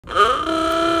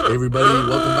Hey everybody,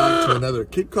 welcome back to another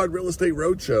Cape Cod Real Estate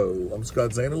Roadshow. I'm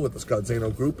Scott Zaino with the Scott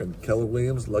Zaino Group and Keller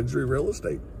Williams Luxury Real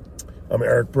Estate. I'm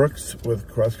Eric Brooks with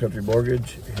Cross Country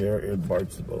Mortgage here in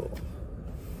Barnstable.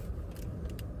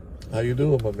 How you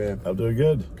doing, my man? I'm doing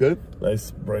good. Good?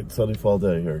 Nice, bright, sunny fall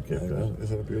day here in Cape Cod.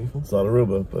 Isn't it beautiful? It's not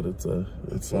Aruba, but it's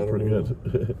pretty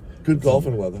good. Good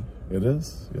golfing weather. It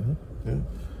is, yeah. Yeah.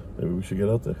 Maybe we should get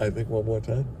out there. I think one more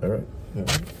time. All right. Yeah.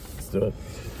 Let's do it.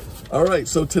 All right,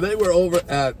 so today we're over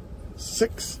at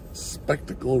 6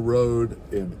 Spectacle Road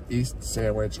in East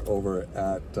Sandwich over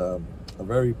at a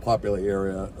very popular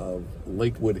area of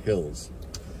Lakewood Hills.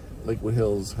 Lakewood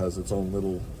Hills has its own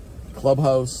little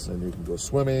clubhouse, and you can go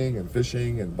swimming and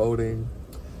fishing and boating.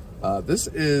 This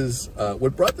is,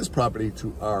 what brought this property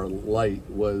to our light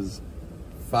was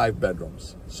 5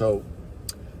 bedrooms. So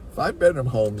 5-bedroom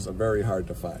homes are very hard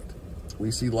to find.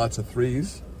 We see lots of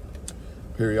 3s.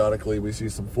 Periodically we see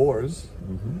some 4s,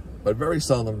 but very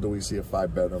seldom do we see a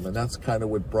 5-bedroom, and that's kind of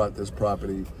what brought this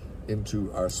property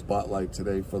into our spotlight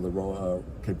today for the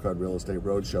Cape Cod Real Estate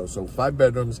Roadshow. So 5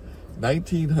 bedrooms,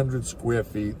 1,900 square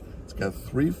feet. It's got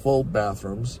 3 full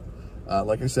bathrooms.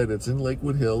 Like I said, it's in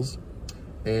Lakewood Hills,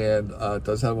 and it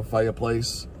does have a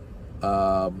fireplace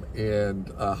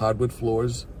and hardwood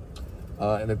floors,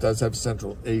 and it does have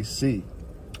central AC.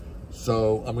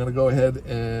 So I'm gonna go ahead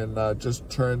and just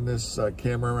turn this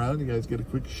camera around. You guys get a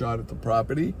quick shot at the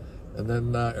property, and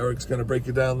then Eric's gonna break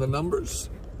you down the numbers.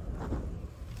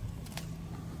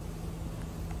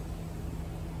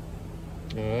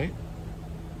 All right.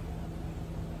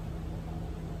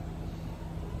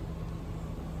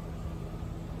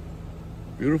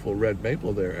 Beautiful red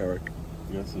maple there, Eric.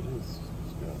 Yes, it is.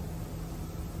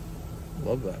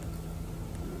 Love that.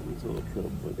 It's a little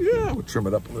trim, but yeah, we'll trim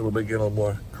it up a little bit, get a little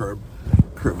more curb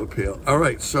appeal. All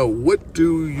right, so what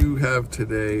do you have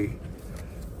today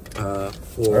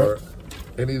for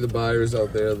any of the buyers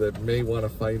out there that may want to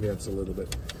finance a little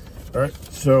bit? all right,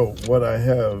 so what I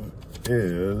have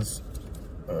is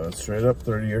straight up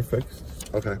 30-year fixed.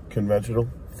 Okay. Conventional,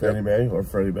 Fannie Mae or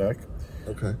Freddie Mac.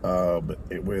 Okay.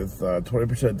 With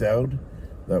 20% down,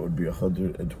 that would be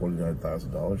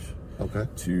 $129,000. Okay.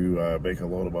 To make a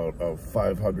loan amount of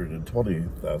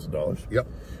 $520,000. Yep.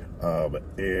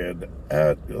 And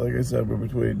at, like I said, we're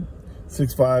between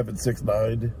 6.5 and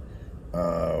 6.9.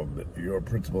 Your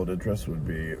principal and interest would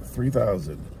be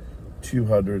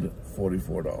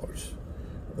 $3,244.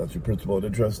 That's your principal and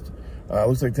interest.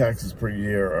 Looks like taxes per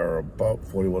year are about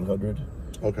 $4,100.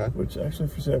 Okay. Which actually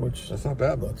for Sandwich, that's not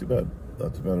bad. Not too bad.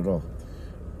 Not too bad at all.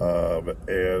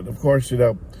 And of course, you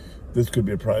know, this could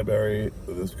be a primary,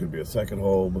 this could be a second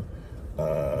home.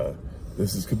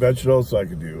 This is conventional, so I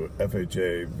could do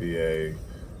FHA, VA,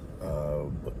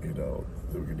 you know,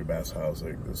 we can do mass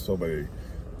housing. There's so many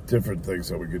different things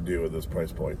that we could do at this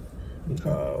price point.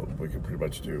 Okay. We can pretty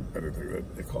much do anything that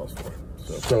it calls for.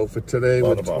 So for today,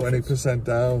 with 20%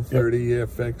 down, 30-year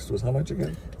fixed, was how much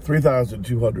again?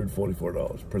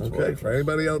 $3,244 principal. Okay, for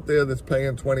anybody out there that's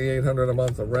paying $2,800 a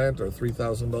month of rent or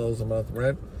 $3,000 a month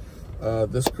rent,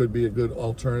 this could be a good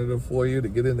alternative for you to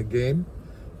get in the game.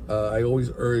 I always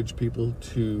urge people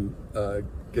to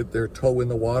get their toe in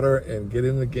the water and get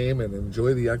in the game and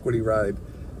enjoy the equity ride,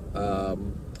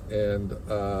 and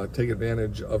take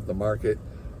advantage of the market.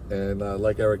 And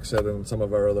like Eric said in some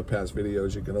of our other past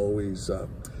videos, you can always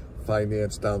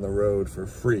finance down the road for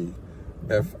free.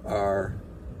 F-R-E-E.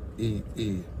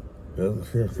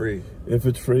 Free. If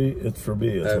it's free, it's for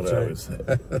me. That's what I always say.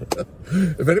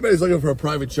 If anybody's looking for a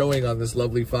private showing on this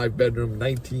lovely 5-bedroom,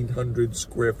 1,900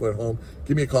 square foot home,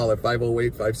 give me a call at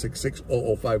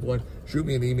 508-566-0051. Shoot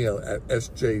me an email at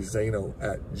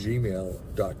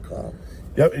sjzano@gmail.com.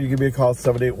 Yep, and you give me a call at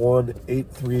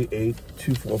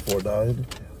 781-838-2449,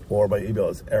 or my email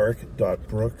is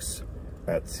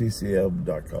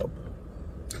eric.brooks@ccm.com.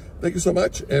 Thank you so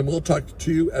much, and we'll talk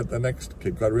to you at the next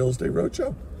Cape Cod Real Estate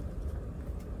Roadshow.